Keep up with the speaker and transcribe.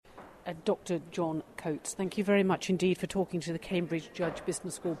Dr. John Coates, thank you very much indeed for talking to the Cambridge Judge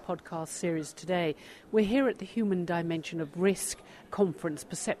Business School podcast series today. We're here at the Human Dimension of Risk Conference,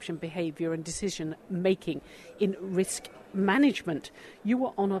 Perception, Behaviour and Decision Making in Risk Management. You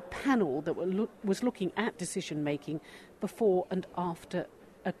were on a panel that was looking at decision making before and after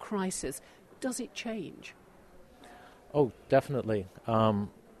a crisis. Does it change? Oh, definitely.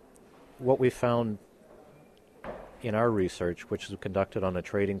 What we found in our research, which was conducted on a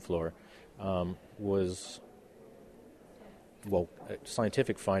trading floor, was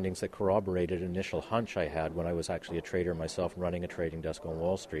scientific findings that corroborated an initial hunch I had when I was actually a trader myself running a trading desk on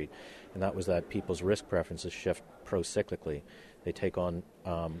Wall Street, and that was that people's risk preferences shift pro-cyclically. They take on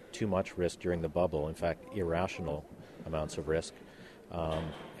too much risk during the bubble, in fact, irrational amounts of risk,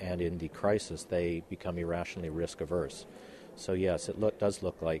 and in the crisis they become irrationally risk-averse. So yes, it does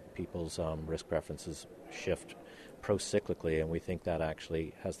look like people's risk preferences shift pro-cyclically, and we think that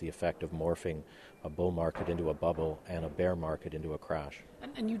actually has the effect of morphing a bull market into a bubble and a bear market into a crash.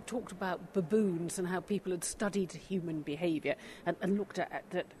 And you talked about baboons and how people had studied human behaviour and looked at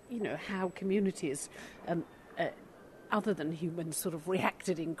that, how communities other than humans sort of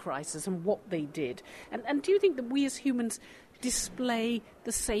reacted in crisis and what they did. And do you think that we as humans display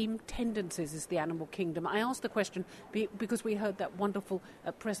the same tendencies as the animal kingdom? I asked the question because we heard that wonderful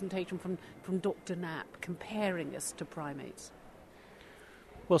presentation from Dr. Knapp comparing us to primates.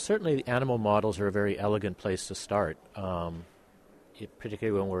 Well, certainly the animal models are a very elegant place to start,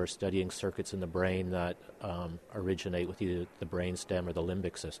 particularly when we're studying circuits in the brain that originate with either the brainstem or the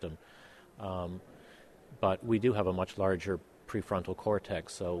limbic system. But we do have a much larger prefrontal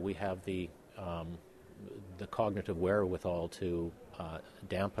cortex, so we have the cognitive wherewithal to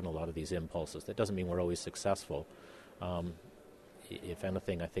dampen a lot of these impulses. That doesn't mean we're always successful. If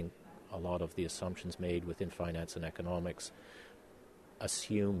anything, I think a lot of the assumptions made within finance and economics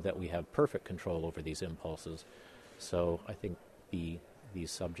assume that we have perfect control over these impulses. So I think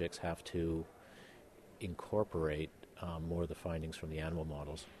these subjects have to incorporate more of the findings from the animal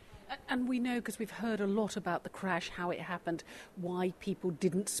models. And we know, because we've heard a lot about the crash, how it happened, why people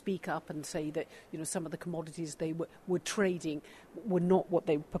didn't speak up and say that, some of the commodities they were trading were not what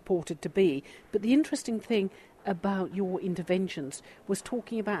they purported to be. But the interesting thing about your interventions was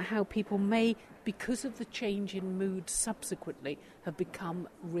talking about how people may, because of the change in mood subsequently, have become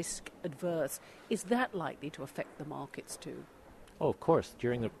risk adverse. Is that likely to affect the markets too? Oh, of course.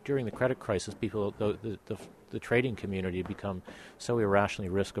 During the credit crisis, people, the trading community had become so irrationally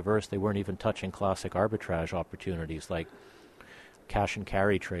risk-averse, they weren't even touching classic arbitrage opportunities like cash and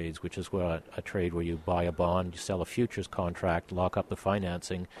carry trades, which is a trade where you buy a bond, you sell a futures contract, lock up the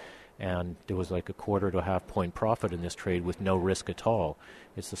financing, and there was like a quarter to a half point profit in this trade with no risk at all.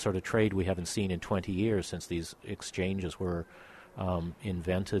 It's the sort of trade we haven't seen in 20 years since these exchanges were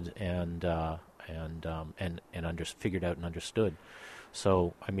invented and figured out and understood.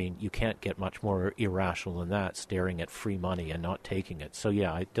 So, you can't get much more irrational than that, staring at free money and not taking it. So,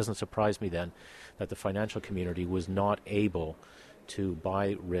 yeah, it doesn't surprise me then that the financial community was not able to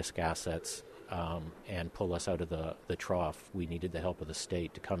buy risk assets and pull us out of the trough. We needed the help of the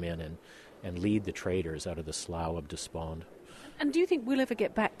state to come in and lead the traders out of the slough of despond. And do you think we'll ever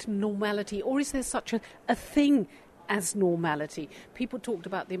get back to normality, or is there such a thing as normality? People talked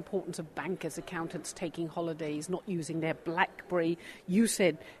about the importance of bankers, accountants taking holidays, not using their BlackBerry. You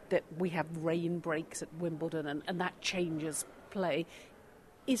said that we have rain breaks at Wimbledon and that changes play.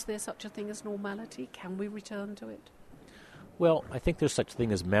 Is there such a thing as normality? Can we return to it? Well, I think there's such a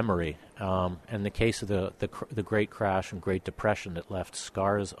thing as memory. In the case of the Great Crash and Great Depression, it left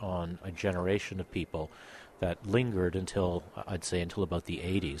scars on a generation of people that lingered until about the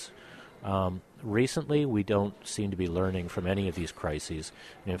 80s. Recently, we don't seem to be learning from any of these crises.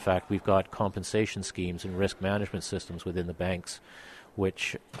 And in fact, we've got compensation schemes and risk management systems within the banks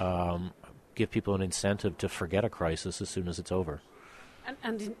which give people an incentive to forget a crisis as soon as it's over.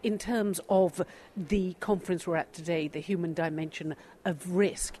 And in terms of the conference we're at today, the human dimension of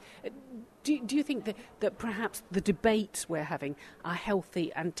risk, do you think that perhaps the debates we're having are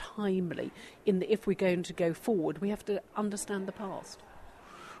healthy and timely in that if we're going to go forward, we have to understand the past?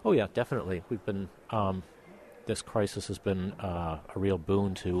 Oh yeah, definitely. We've been this crisis has been a real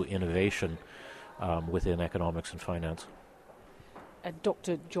boon to innovation within economics and finance.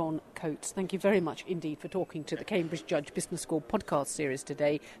 Dr. John Coates, thank you very much indeed for talking to the Cambridge Judge Business School podcast series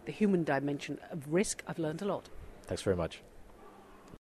today, The Human Dimension of Risk. I've learned a lot. Thanks very much.